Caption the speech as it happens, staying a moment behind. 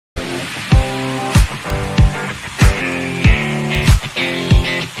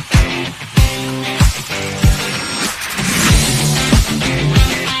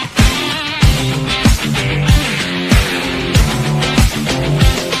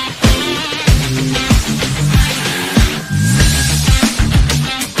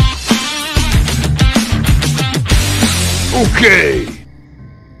Okay.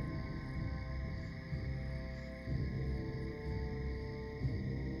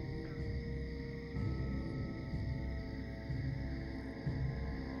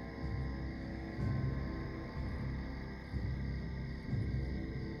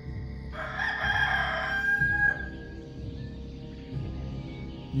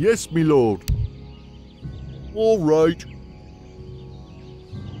 Yes, me lord. All right.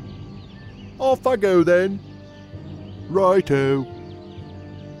 Off I go then. Righto.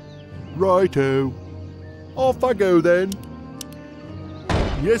 Righto. Off I go then.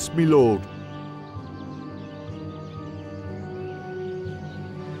 Yes, me lord.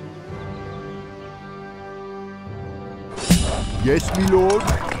 Yes, me lord.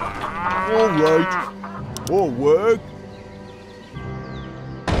 All right. More work.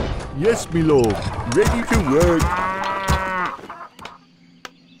 Yes, me lord. Ready to work.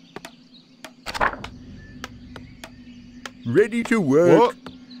 Ready to work. What?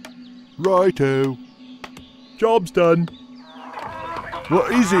 Righto. Job's done.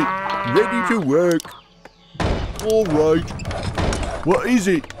 What is it? Ready to work. All right. What is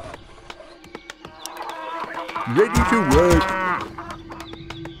it? Ready to work.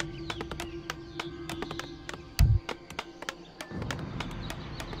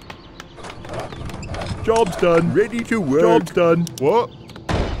 Job's done. Ready to work. Job's done. What?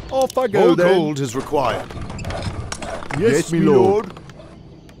 Off I go More then. gold is required. Yes, me lord.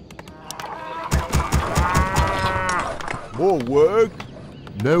 More work.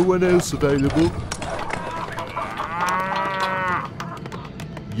 No one else available.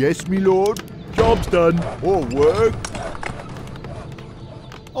 Yes, me lord. Job's done. More work.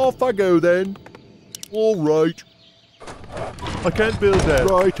 Off I go then. All right. I can't build that.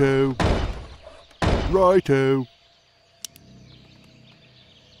 Righto. Righto.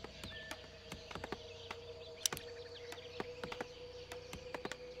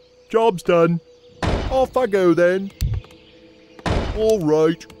 Job's done. Off I go then. All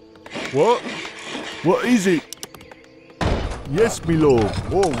right. What? What is it? Yes, me lord.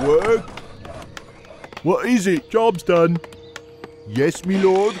 More work. What is it? Job's done. Yes, me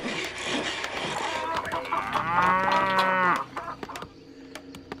lord.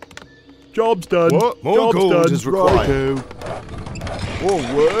 Job's done. What? More Job's gold done. is required. Righto.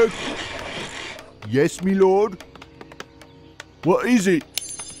 More work. Yes, me lord. What is it?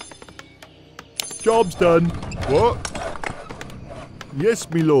 Job's done. What? Yes,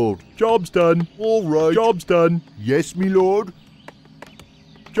 me lord. Job's done. All right. Job's done. Yes, me lord.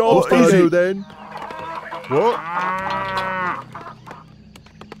 Job's done. Is it then? What?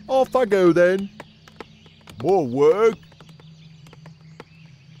 Off I go then. More work.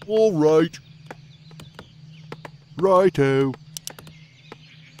 All right. Righto.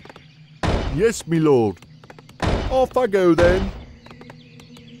 Yes, me lord. Off I go then.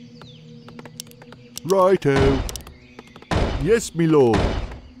 Righto. Yes, me lord.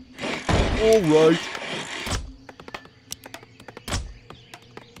 All right.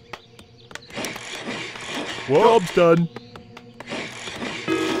 What? Job's done.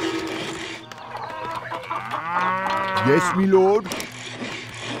 Yes, me lord.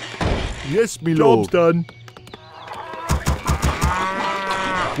 Yes, me lord. Job's done.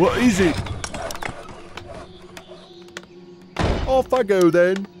 What is it? Off I go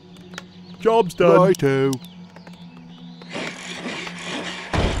then. Job's done. Righto.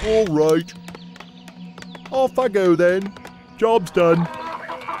 All right. Off I go then. Job's done.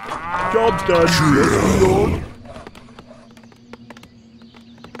 Job's done. Yes, me lord.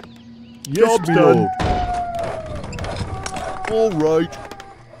 Yes, job's me done. Lord. All right.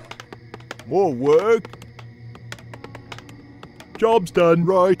 More work. Job's done.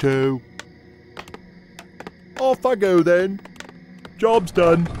 Righto. Off I go then. Job's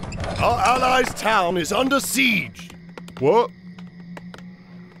done. Our allies' town is under siege. What?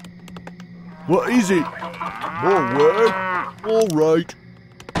 What is it? More work? All right.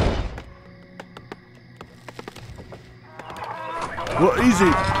 What is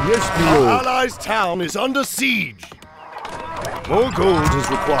it? Yes, me lord. Our allies' town is under siege. More gold is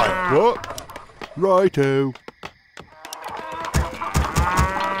required. What? Righto.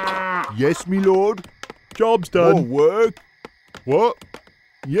 Yes, me lord. Job's done. More work? What?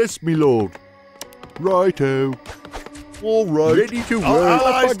 Yes, me lord. Righto. All right. Ready to work. Our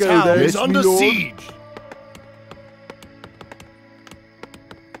allies' town is yes, under siege.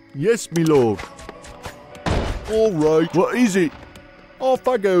 Yes, me lord. All right. What is it? Off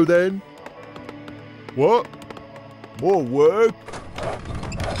I go then. What? More work?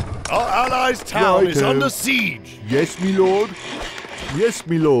 Our allies' town is under siege. Yes, me lord. Yes,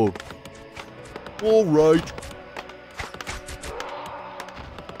 me lord. All right.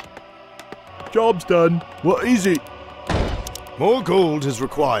 Job's done. What is it? More gold is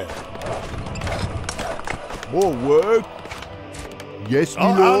required. More work? Yes, my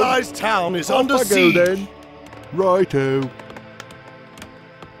Our lord. allies' town is Off under I siege. go then. Righto.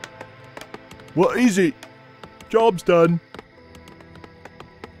 What is it? Job's done.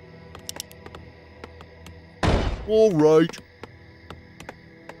 All right.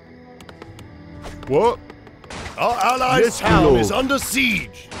 What? Our allies' Yes, my town lord. is under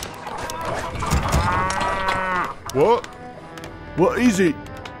siege. What? What is it?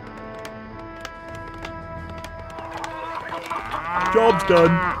 Job's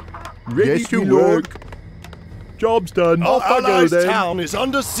done. Ready Yes, to my lord. work. Job's done. Our Off I go allies' then. town is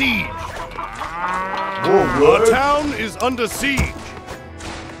under siege. More Our work. town is under siege.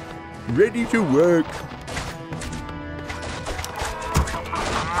 Ready to work.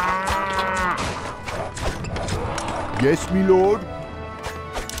 Yes, my lord.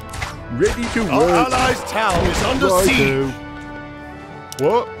 Ready to Our work. allies' town is under Righto. siege.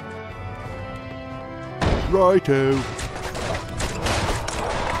 What? Righto.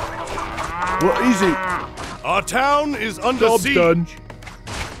 What is it? Our town is under Job's siege. done.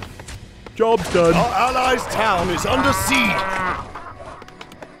 Job's done. Our allies' town is under siege.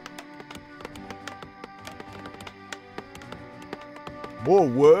 More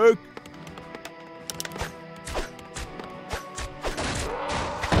work.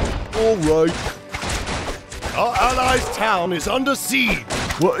 All right. Our allies' town is under siege.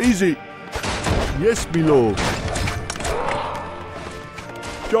 What is it? Yes, my lord.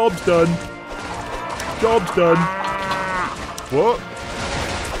 Job's done. Job's done. What?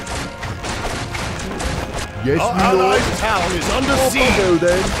 Yes, Our my lord. allies' town is under Off I siege. go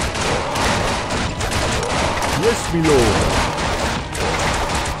then. Yes, my lord.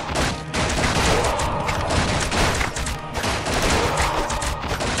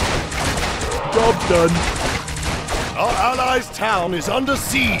 Job's done. Our allies' town is under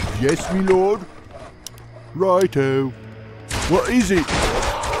siege. Yes, my lord. Righto. What is it?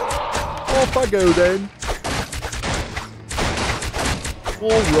 Off I go then. All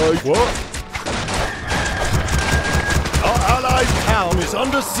right. What? Our allies' town is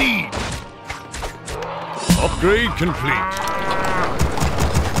under siege. Upgrade complete.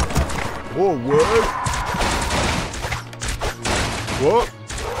 More work. What?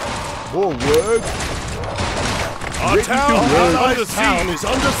 More work. Our Ready to town, work. our allies' town is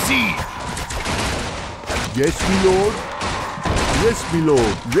under siege. Yes, my lord. Yes, my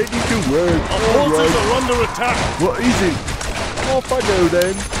lord. Ready to work. Our All forces right. are under attack. What is it? Off I go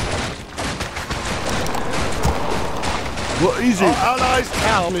then. What is Our it? allies'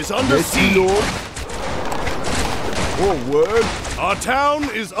 town is under Yes, my siege. lord. More work. Our town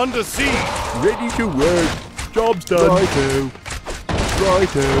is under siege. Ready to work. Job's done. Righto.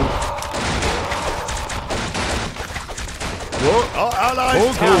 Righto. What? Our allies'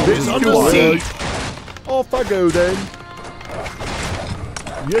 All town good. is Ready under to work. siege. Off I go then.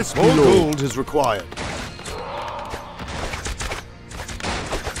 Yes, my More lord. gold is required.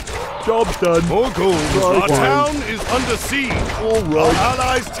 Job's done. More gold is Right. required. Our town is under siege. All Our right.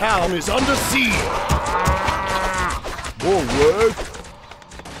 allies' town is under siege. More work.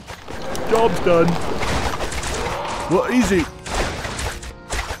 Job's done. What is it?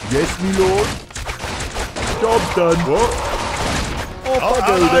 Yes, my lord. Job's done. What? Off Our I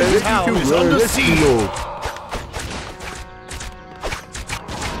go allies' then. town Ready to is work. under Yes, siege. my lord.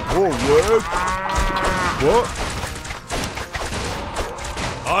 More work. What?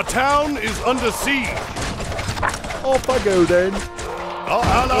 Our town is under siege. Off I go then. Our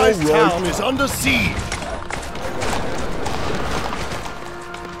allies' All right. town is under siege.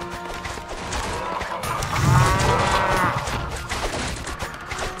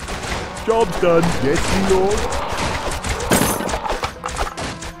 Job's done. Yes, my lord.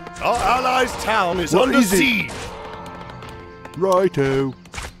 Our allies' town is What under is it? siege. Righto.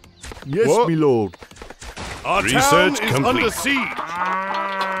 Yes, What? my lord. Our Research town is complete. under siege.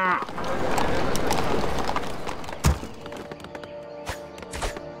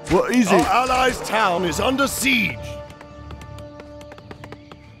 What is Our it? allies' town is under siege.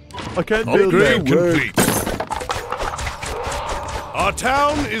 I can't build Upgrade that work. complete. Our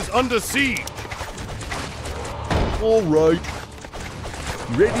town is under siege. All right.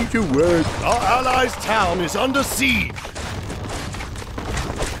 Ready to work. Our allies' town is under siege.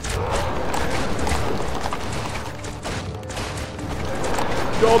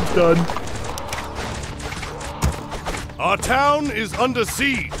 Job's done. Our town is under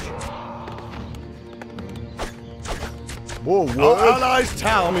siege. More Our work. allies'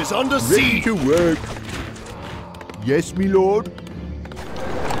 town is under Ready siege. to work. Yes, my lord.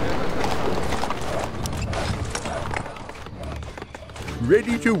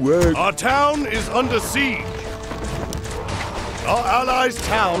 Ready to work. Our town is under siege. Our allies'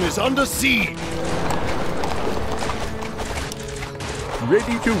 town is under siege.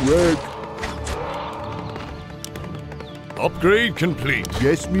 Ready to work. Upgrade complete.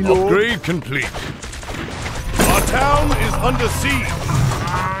 Yes, me lord. Upgrade complete. Our town is under siege.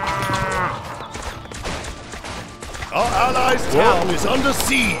 Our allies' town is under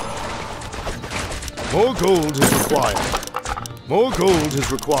siege. More gold is required. More gold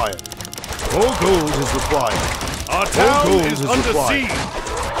is required. More gold is required. Our town is under siege.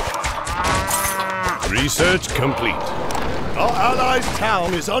 Research complete. Our allies'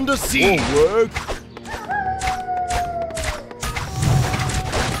 town is under siege. More work.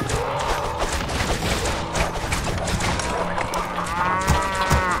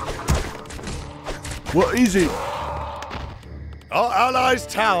 What is it? Our allies'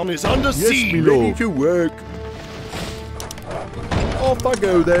 town is under siege. Yes, me lord. Ready to work. Off I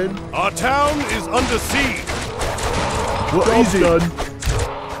go then. Our town is under siege. What is it? Done.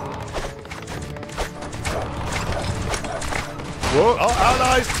 What? Our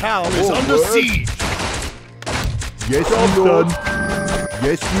allies' town is under siege. Yes, me lord.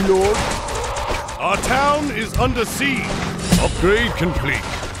 Yes, me lord. Our town is under siege. Upgrade complete.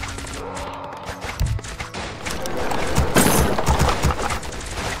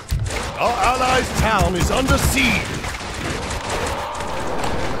 Our allies' town is under siege.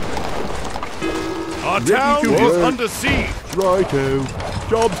 Our town is under siege. Righto.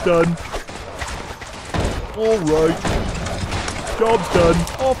 Job's done. All right. Job's done.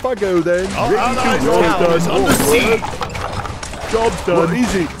 Off I go then. Our allies' town is under siege. Job's done. What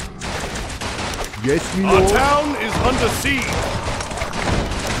is it? Yes, me Our lord. town is under siege.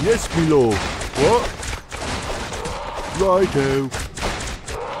 Yes, me lord. What? Righto.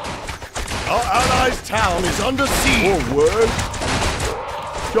 Our allies' town is under siege. All work.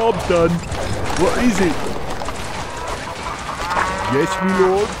 Job's done. What is it? Yes, me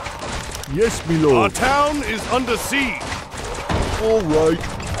lord. Yes, me lord. Our town is under siege. All right.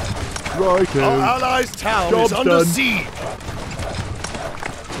 Righto. Our allies' town Job's is under done. siege.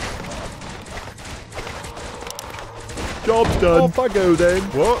 Job's done. Off I go then.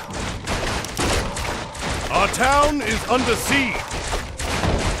 What? Our town is under siege.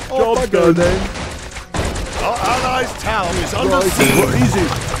 Off I go then. Our allies' town is under Right. siege. What is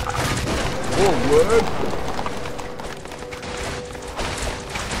it? All work.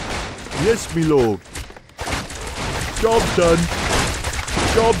 Yes, me lord. Job's done.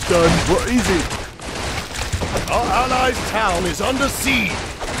 Job's done. What is it? Our allies' town is under siege.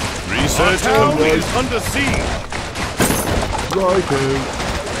 Our Research town complete. is under siege. Righto.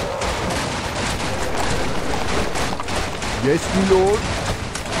 Yes, me lord.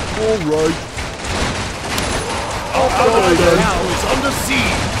 All right. Our allies' town is under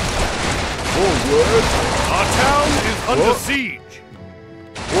siege. All work. Our town is under What? siege.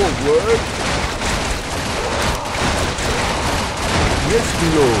 All work. Yes, me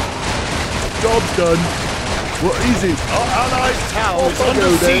lord. Job's done. What is it? Our allies' town Off is I under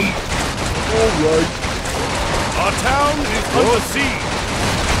go then. siege. All right. Our town is under siege.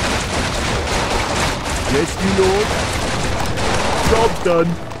 Yes, me lord. Job's done.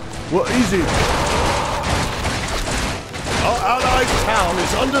 What is it? Our allies' town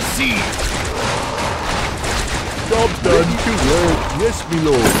is under siege. Job's done. Ready to work. Yes, me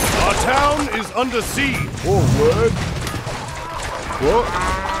lord. Our town is under siege. All work. What?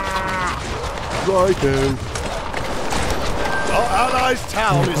 Righto. Our allies'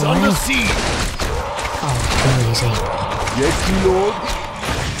 town is under siege. Oh, easy. Yes, me lord.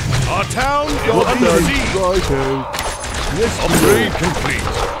 Our town is Job's under done. siege. Righto. Yes, me Upgrade lord. complete.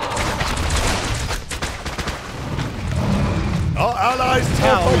 Our allies'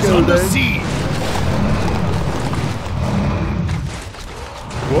 town Off I is go under then. siege.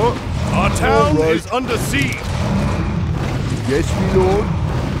 What? Our town right. is under siege. Yes, me lord.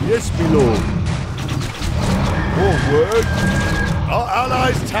 Yes, me lord. All work. Our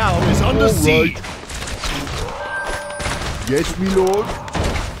allies' town is under All siege. right. Yes, me lord.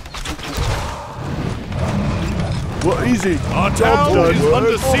 What is it? Our Job's town done. is Work.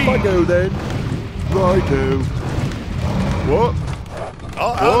 under Off I siege. go then. Righto. What?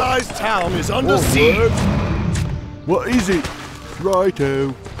 Our allies' town is under All siege. work. What is it?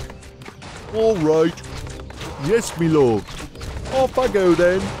 Righto. All right. Yes, me lord. Off I go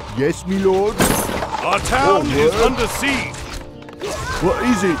then. Yes, me lord. Our town All is work. under siege. What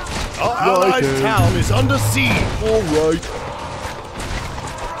is it? Our allies' Righto. town is under siege. All right.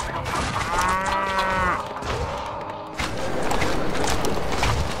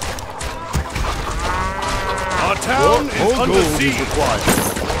 Our town is under gold siege. is required.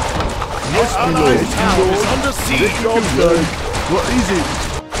 Yes, my allied lord. town is under siege. Job done. What is it?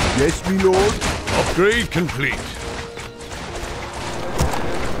 Yes, my lord. Upgrade complete.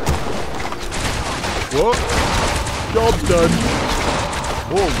 What? Job done.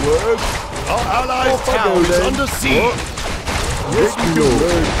 More work. Our allied Off I town go is then. under siege. Yes, my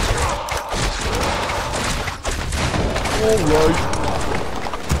lord. All right.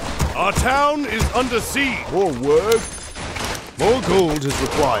 Our town is under siege. More work. More gold is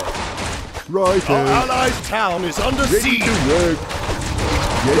required. Right. Our allied town is under Ready siege. to work.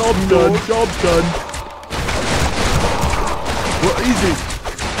 Yes, job my done. lord. Job done. What is it?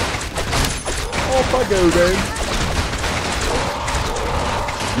 Off I go then.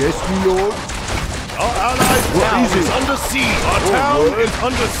 Yes, my lord. Our allied What town is is it? under siege. Our Oh, town what? is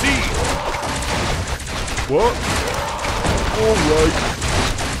under siege. What? All right.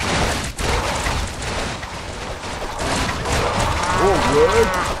 All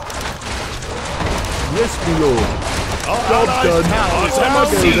right. Yes, my lord. Our Job allied done. town is Off I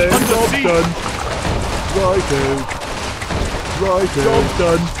under go siege. then. Under Job siege. done. Righto. Righto. Job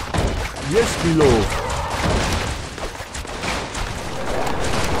done. Yes, my lord.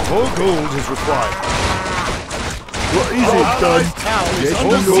 More gold is required. What is Our it done? allied town is Yes,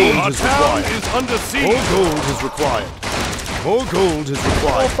 under my siege. lord. Our is town required. is under More siege. gold is required. More gold is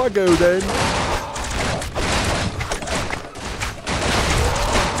required. Off I go then.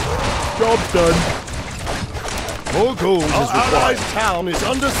 Job done. More gold is Our required. allied Town is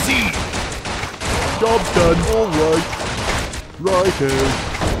under siege. Job done. All right. Righto.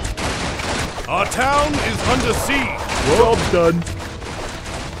 Our town is under siege. Job done.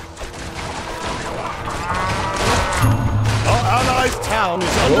 Our allied town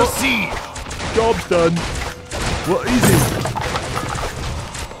is under What? siege. Job done. What is it?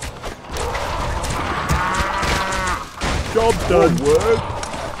 Job done. Work.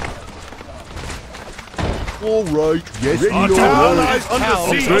 All right. Yes, Our my town lord. is under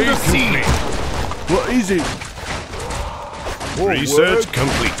siege. Upgrade Under siege. What is it? More Research work.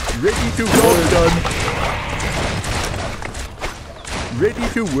 complete. Ready to work. Done. Ready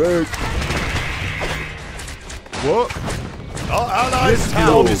to work. What? Our allied Yes, my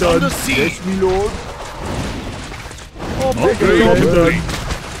town lord. is Done. under siege. Yes, my lord. Upgrade Job done.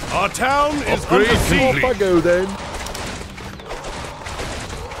 complete. Our town is Upgrade under complete. Off I siege. go then.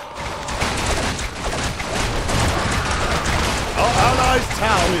 Our allied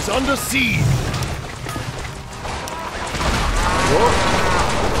town is under siege. What?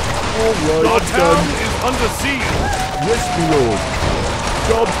 All right. Our Job town done. is under siege. Yes, my lord.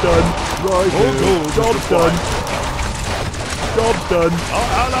 Job done. Right. More gold is Job required. done. Job done. Our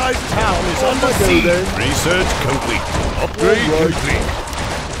allied town is Off under I go siege. then. Research complete. Upgrade All right. complete.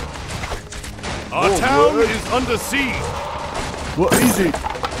 Our More town work. is under siege. What is it?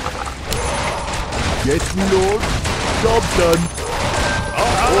 Yes, my lord. Job done.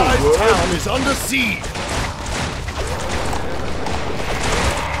 Our allied work. town is under siege.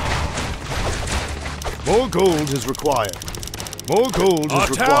 More gold is required. More gold Our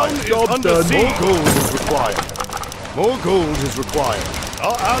is town required. is under More siege. gold is required. More gold is required.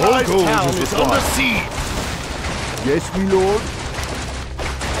 Our allied gold town is is under required. siege. Yes, my lord.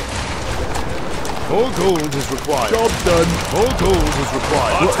 More gold is required. Job done. More gold is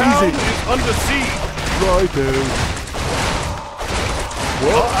required. Our What town is it? is under siege. Righto.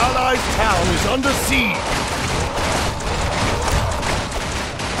 Our allied town is under siege.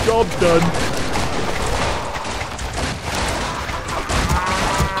 Job done.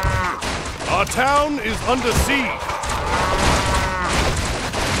 Our town is under siege.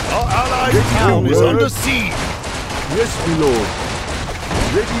 Our allied Ready to town is work. under siege. Yes, my lord.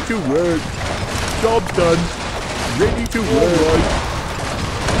 Ready to work. Job done. Ready to work.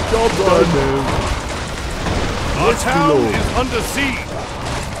 Job done. Our Yes, my town lord. is under siege.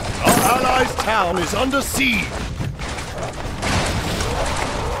 Our allied town is under siege.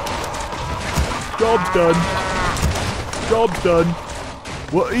 Job done. Job done.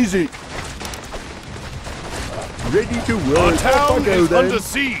 What is it? Ready to work. Our Off I town go is then. under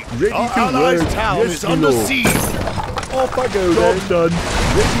siege. Ready Our to allied work. town Yes, is my under lord. siege. Off I go then. Job done.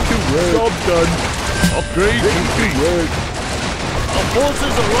 Ready to work. Job done. Upgrade Ready to complete. work. Our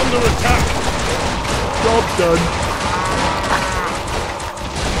forces are under attack. Job done.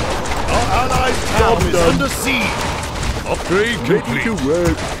 Our allied town Job is done. under siege. Upgrade Ready complete. to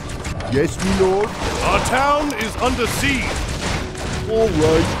work. Yes, my lord. Our town is under siege. All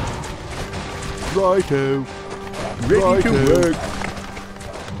right. Righto. Ready to work.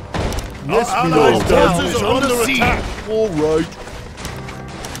 Yes, Our my allied lord. forces are under attack. All right.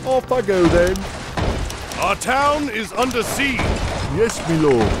 Off I go then. Our town is under siege. Yes, my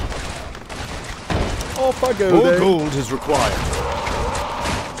lord. Off I go More then. gold is required.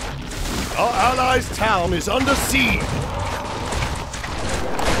 Our allies' town is under siege.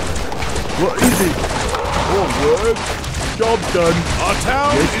 What is it? More work. Job done. Our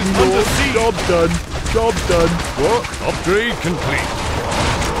town Yes, is my under lord. siege. Job done. Job done. What? Upgrade complete.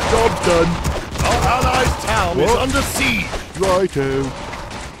 Job done. Our allies' town is What? under siege. Righto.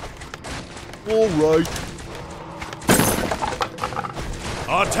 All right.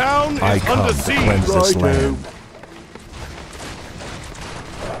 Our town I is come under to siege. cleanse this Righto. land.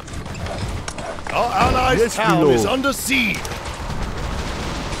 Our allies' Yes, my town is lord. under siege.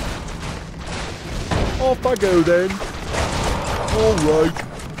 Off I go then. All right.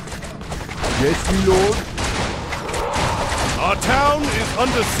 Yes, my lord. Our town is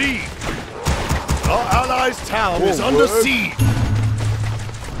under siege. Our allies' town is More under work. siege.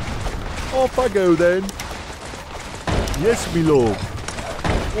 Off I go then. Yes, my lord.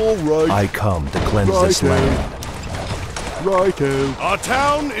 All right. I come to cleanse this Righto. land. Righto. Our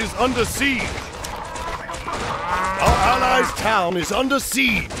town is under siege. Our allies' town is under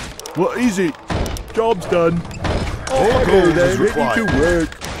siege. What is it? Job's done. Off More I go gold then. is Ready required. to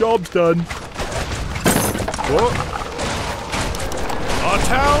work. Job's done. What? Our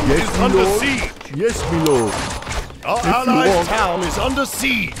town Yes, is my under lord. siege. Yes, my lord. Our If you allies' want. town is under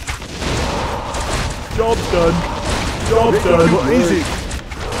siege. Job's done. Job's Ready done. to What is work. it?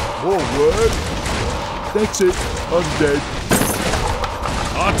 More work. That's it. I'm dead.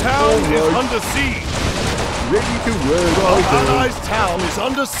 Our town All is right. under siege. Ready to work. Our Righto. allies' town is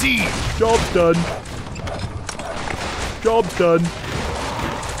under siege. Job's done. Job's done.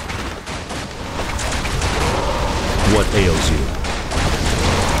 What ails you?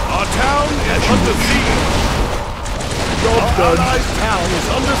 Our town is under siege. Job's Our done. allies' town is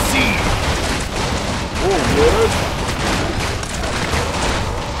under siege. More work.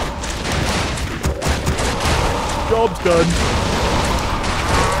 Job's done.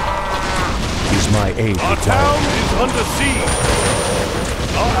 Is my aid Our required? town is under siege.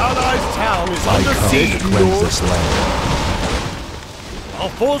 Our allies' town is I under come to siege. cleanse this land. Our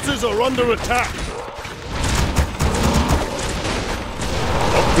forces are under attack.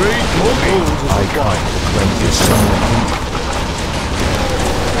 Upgrade more gold is I come required. to cleanse this someone injured.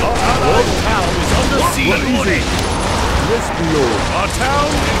 Our allies' town is under siege. What is it? Yes, my lord. Our town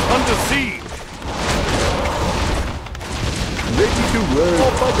is under siege. Ready to work.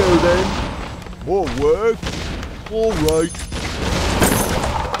 Off I go then. More work. All right.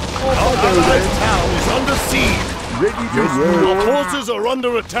 Off Our I go allies' then. town is under siege. Ready to Our work. forces are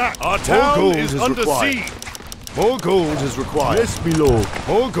under attack. Our town gold is is under required. siege. More gold is required. Yes, my lord.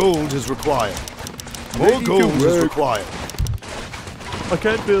 More gold is required. More Ready to gold is work. required. I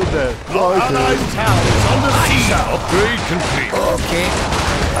can't build that. Our Righto. allies' town is under siege. Upgrade complete. Okay.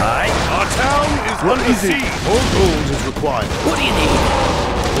 Aye. Our town is What under is it? siege. More gold is required. What do you need?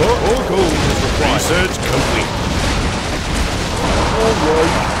 More gold is required. Research complete. All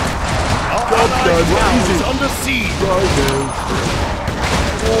right. Our Job allies' done. What town is is it? under siege. Righto.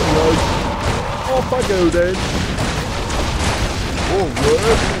 All right. Off I go then. More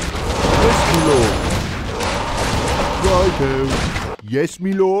work. Yes, my lord. Righto. Yes,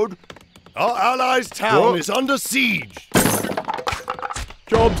 my lord. Our allies' town What? is under siege.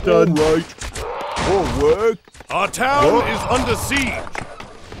 Job's done. All right. More work. Our town What? is under siege.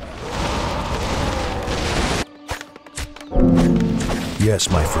 Yes,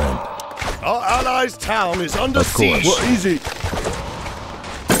 my friend. Our allies' town is under Of course. siege. What is it?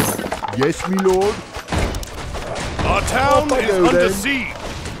 Yes, my lord. Our town Off I is go under then. siege.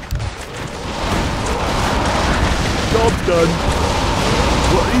 Job's done.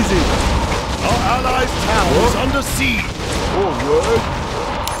 What is it? Our allies' town What? is under siege. More work.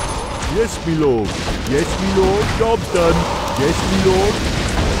 Yes, my lord. Yes, my lord. Job's done. Yes, my lord.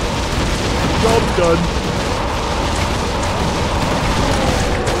 Job's done.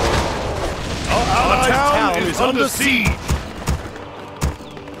 Our allies' town is under siege.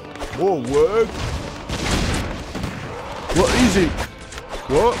 More work. What is it?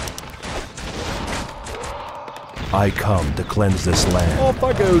 What? I come to cleanse this land. Off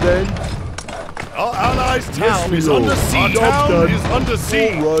I go then. Our allies' town my is lord. under Our siege. job's Town done. is under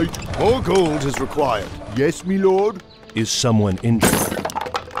siege. All right. More gold is required. Yes, my lord. Is someone injured?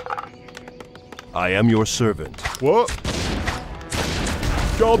 I am your servant. What?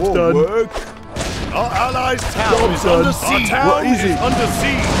 Job's More done. work. Our allies' town Job's is done. under Our siege. town What is is it? under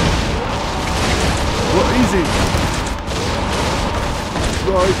siege. What is it?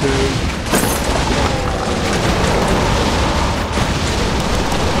 Righto.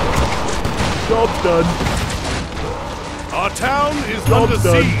 Job's done. Our town is Job's under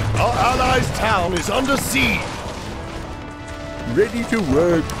done. siege. Our allies' town is under siege. Ready to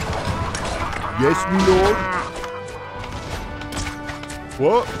work. Yes, my lord.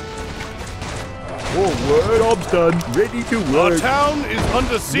 What? Oh, word. Job's done. Ready to Our work. town is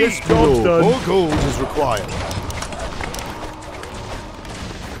under siege. Yes, my lord. done. More gold is required.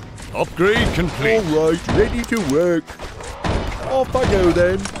 Upgrade complete. All right, ready to work. Off I go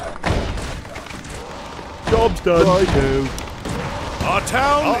then. Job's done. Righto. Our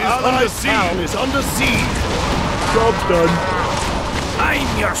town is under siege. Job's done.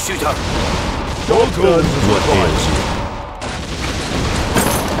 I'm your shooter. Job's done. What ails you?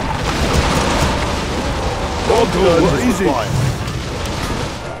 Job's done. What is it?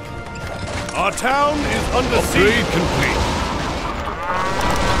 Our town is under siege. Complete.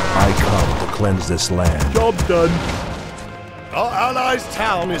 I come to cleanse this land. Job's done. Our allies'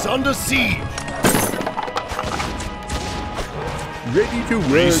 town is under siege. Ready to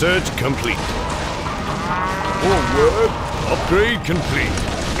work. Research complete. All work. Upgrade complete.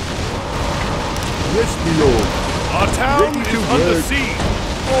 Yes, my lord. Our town Ready to is under work. siege.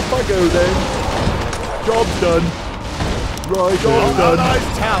 Off I go then. Job's done. Right, Our job's done.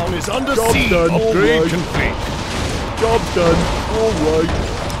 allies' town is under Job's siege. done. Upgrade All right. complete. Job's done. All right.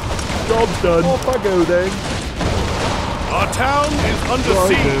 Job's done. Off I go then. Our town is under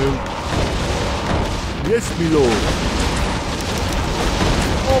siege. Righto. Yes, my lord.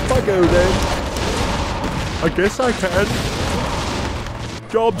 Off I go then. I guess I can.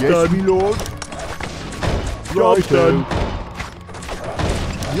 Job's Yes, done. my lord. Job's Righto. done.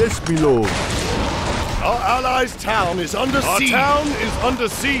 Yes, my lord. Our allies' town is under siege. Our town is under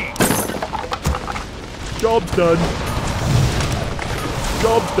siege. Job's done.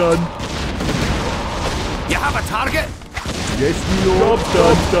 Job's done. You have a target? Yes, my lord.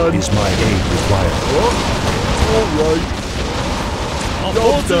 Job's done. Is my aid required? What? All right. Our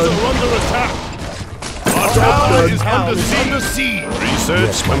Job's forces done. are under attack. Our Job's town done. is under siege. Research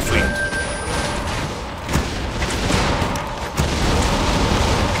Yes, my complete.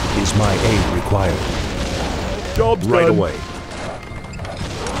 Is my aid required? Job's Right done. away.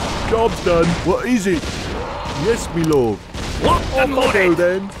 Job's done. What is it? Yes, my lord. Lock and Off I go loaded.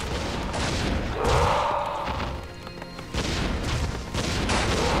 then.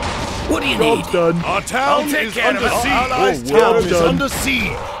 What do you need? Job's done. Our town I'll take is care of under it. siege. Our Our allies' well town is done. under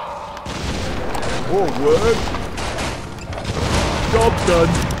siege. All work. Job's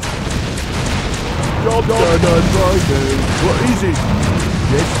done. Job's done. Righto. What is it?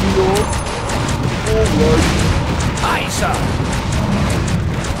 Yes, my lord. All right. Aye, sir.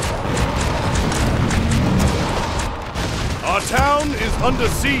 Our town is under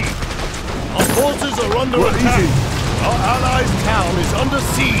siege. Our forces are under What is attack. it? Our allies' town is under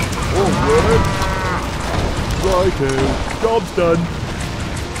siege. All work. Righto. Job's done.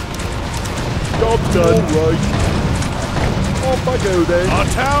 Job's done. All right. Off I go then. Our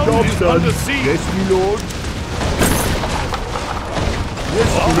town Job's is done. under siege. Yes, my lord.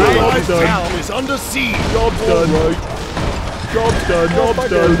 Yes, Our my lord. allies' Job's done. town is under siege. Job's done. Right. Job's done. Job's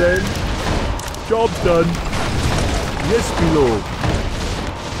done. Then. Job's done. Yes, my lord.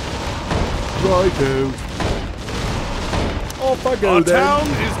 Righto. Off I go Our then. town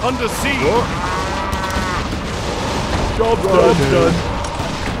is under siege. What? Job's done.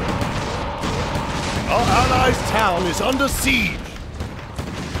 Our allies' town is under siege.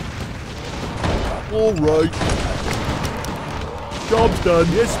 All right. Job's done.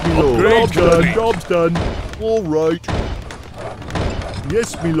 Yes, my lord. Upgrade Job's done. complete. Job's done. All right.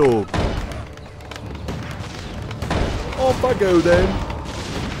 Yes, my lord. Off I go then.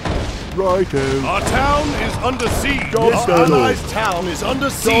 Righto. Our town is under siege. Job's Our done. allies' town is under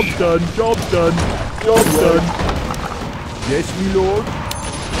siege. Job's done. Job's done. Job's done. Yes, my lord.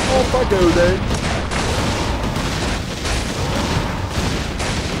 Off I go then.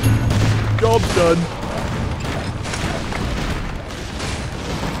 Job's done.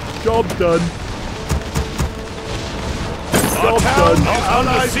 Job's done. Our Job's town, done. our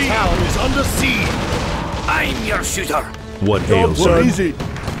allies' town is under siege. I'm your shooter. What Job's ails done. you? What is it?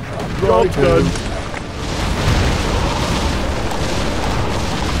 Job's done.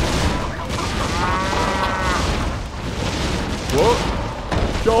 What?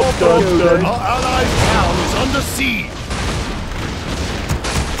 Job's done. Our allies' town is under siege.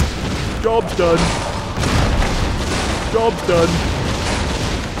 Job's done. Job's done.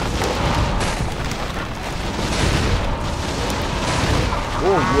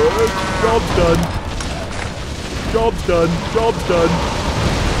 Oh, word. Job's done. Job's done. Job's done.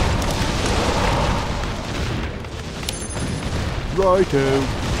 Righto.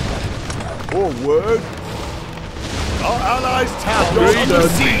 Oh, word. Our allies' town is Job's under done.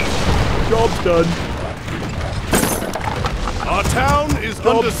 siege. Job's done. Our town is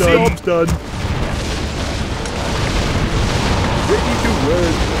under Job's done. siege. Job's done. Ready to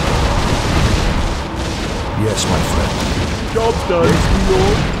work. Yes, my friend. Job's done. Yes, my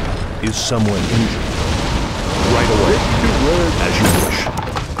lord. Is someone injured? Right away. Ready to work. As you wish.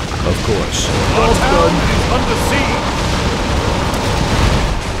 Of course. Our Job's town done. is under siege.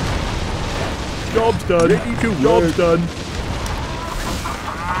 Job's done. Ready to work. Job's done.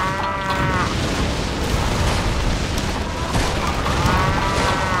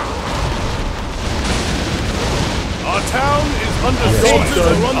 Our town is under Yes, siege. my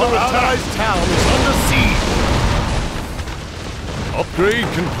friend. Our allies' town is under siege. Upgrade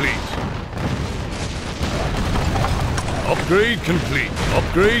complete. Upgrade complete.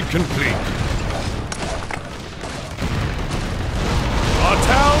 Upgrade complete. Our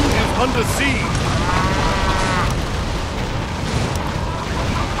town is under siege.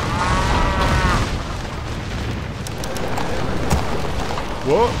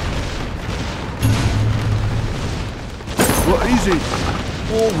 What? What is it?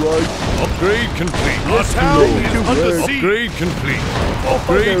 All right. Upgrade complete. Yes, Our town Lord. is To under work. siege. Upgrade complete. Off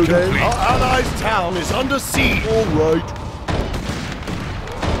I Upgrade go then. complete. Our allies' town is under siege. All right.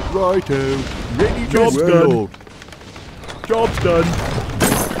 Righto. Ready to Job's work. done. Lord. Job's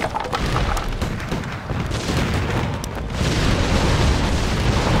done.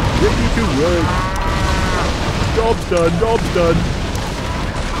 Ready to work. Job's done. Job's done.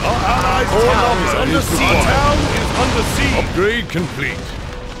 Our allies' town is under siege. Our town is under siege. Upgrade complete.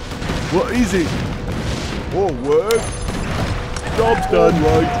 What is it? More work. Job's done.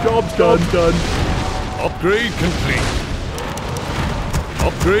 Right. Job's done. Job's done. Upgrade complete.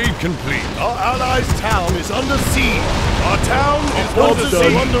 Upgrade complete. Our allies' town is under siege. Our town is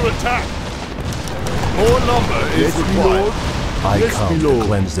under attack. More lumber is Yes, my required. lord. I Yes, come my to lord.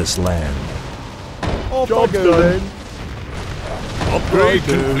 cleanse this land. Off Job's I go done. then. Upgrade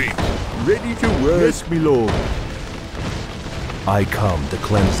Righto. complete. Ready to work. Yes, my lord. I come to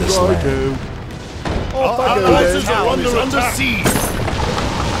cleanse this land. Righto. Off Our I go allies' then. town is under siege.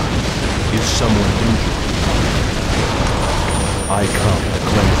 Is someone injured? I come to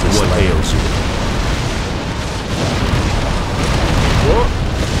cleanse this land. What ails you? What?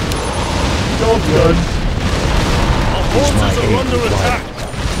 Job's done. Our Is my forces are aid under required? attack.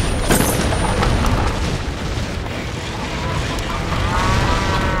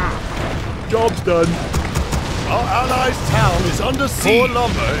 Job's done. Our allies' town is under siege. More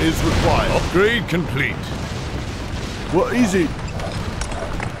lumber is required. Upgrade complete. What is it?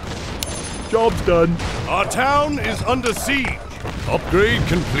 Job's done. Our town is under siege. Upgrade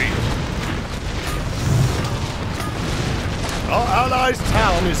complete. Our allies'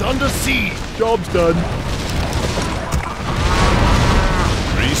 town is under siege. Job's done.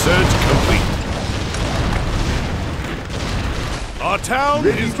 Research complete. Our town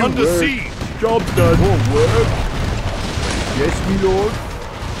Ready is to under work. siege. Job's done. More work. Yes, my lord.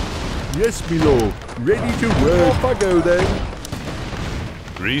 Yes, my lord. Ready to work. Off I go then.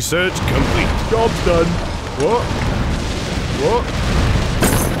 Research complete. Job's done. What? What?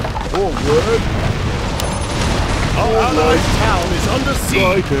 More work. Our allies' town is under siege.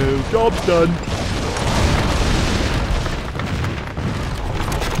 Righto. Job's done.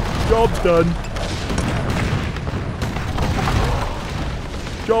 Job's done.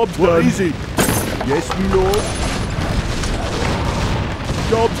 Job's done. What is it? Yes, my lord.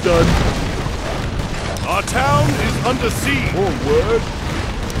 Job's done. Our town is under siege. More work.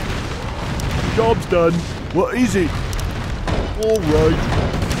 Job's done. What is it? All right.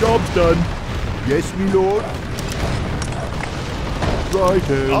 Job's done. Yes, my lord.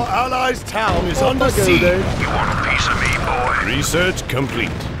 Righto. Our allies' town is Off under I go siege. then. You want a piece of me, boy? Research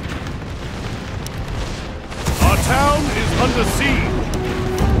complete. Our town is under siege.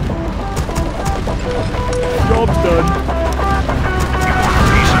 Job's done. You want a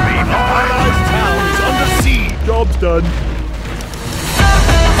piece of me, Our boy? allies' town is under siege. Job's done.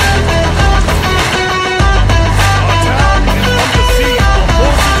 Our town is under siege. Our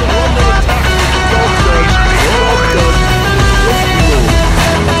forces are under attack. Job's done. Job's done. Yes, my lord.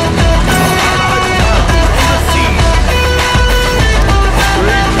 Our allies' town is under siege.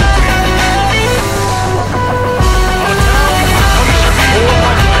 Upgrade complete. Our town is under siege. Our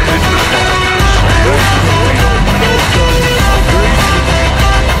forces are under attack. Upgrade complete.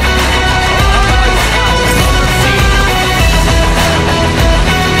 Our allies' town is under siege.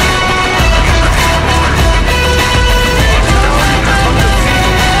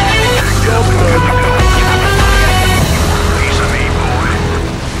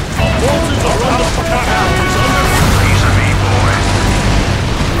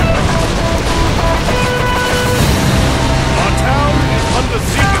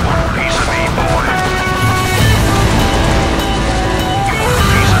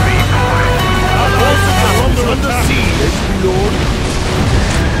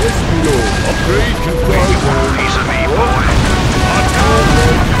 Upgrade complete. Piece of me, boy. Our town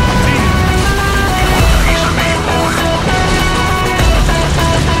will concede. Piece of me, boy.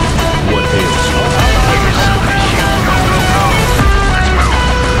 What ails you? Give me some of this shit. Go, go, go. Let's move.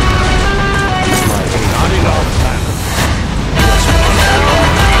 Is my aim Not enough time.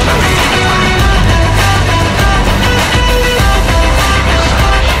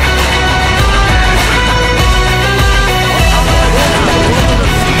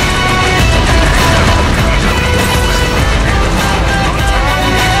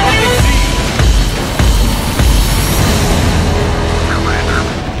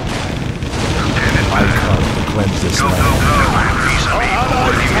 I come to cleanse this Go, go, land. go. Piece of me,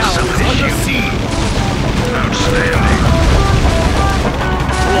 boy. Give me some of this Under shit. siege. Outstanding.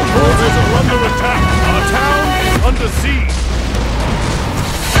 Our forces are under attack. Our town is under siege.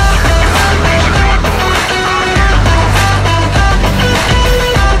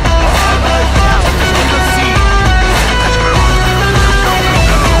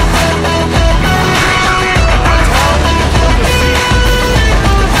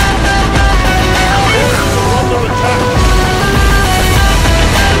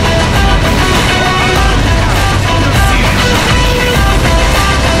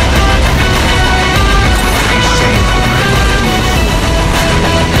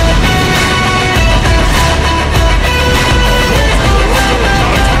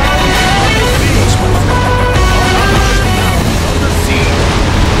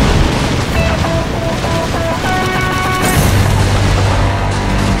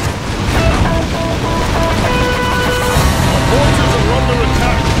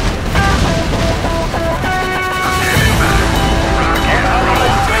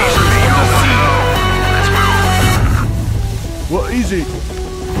 What is it?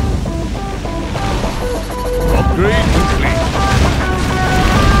 Upgrade complete.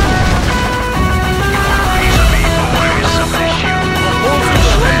 Piece of me, boy. Give me some of this shit. Forces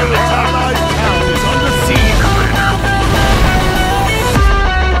are under attack. Our town is under siege.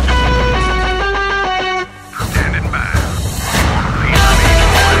 Standing by. Piece of me,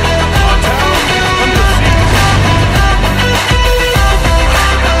 boy. Our town is under siege.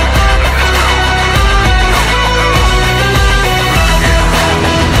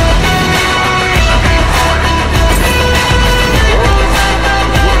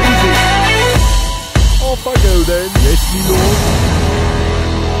 What is it? Off I go then. Yes, me lord.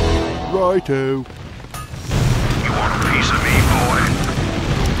 Righto. You want a piece of me, boy?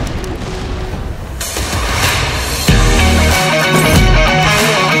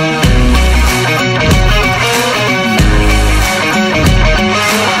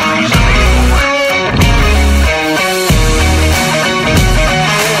 Piece of me, boy.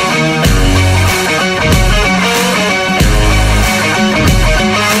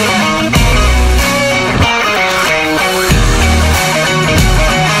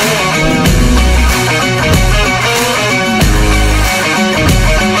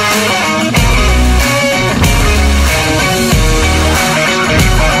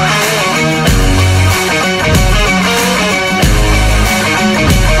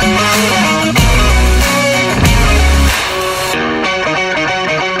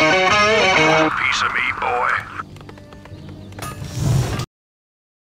 Piece of me, boy.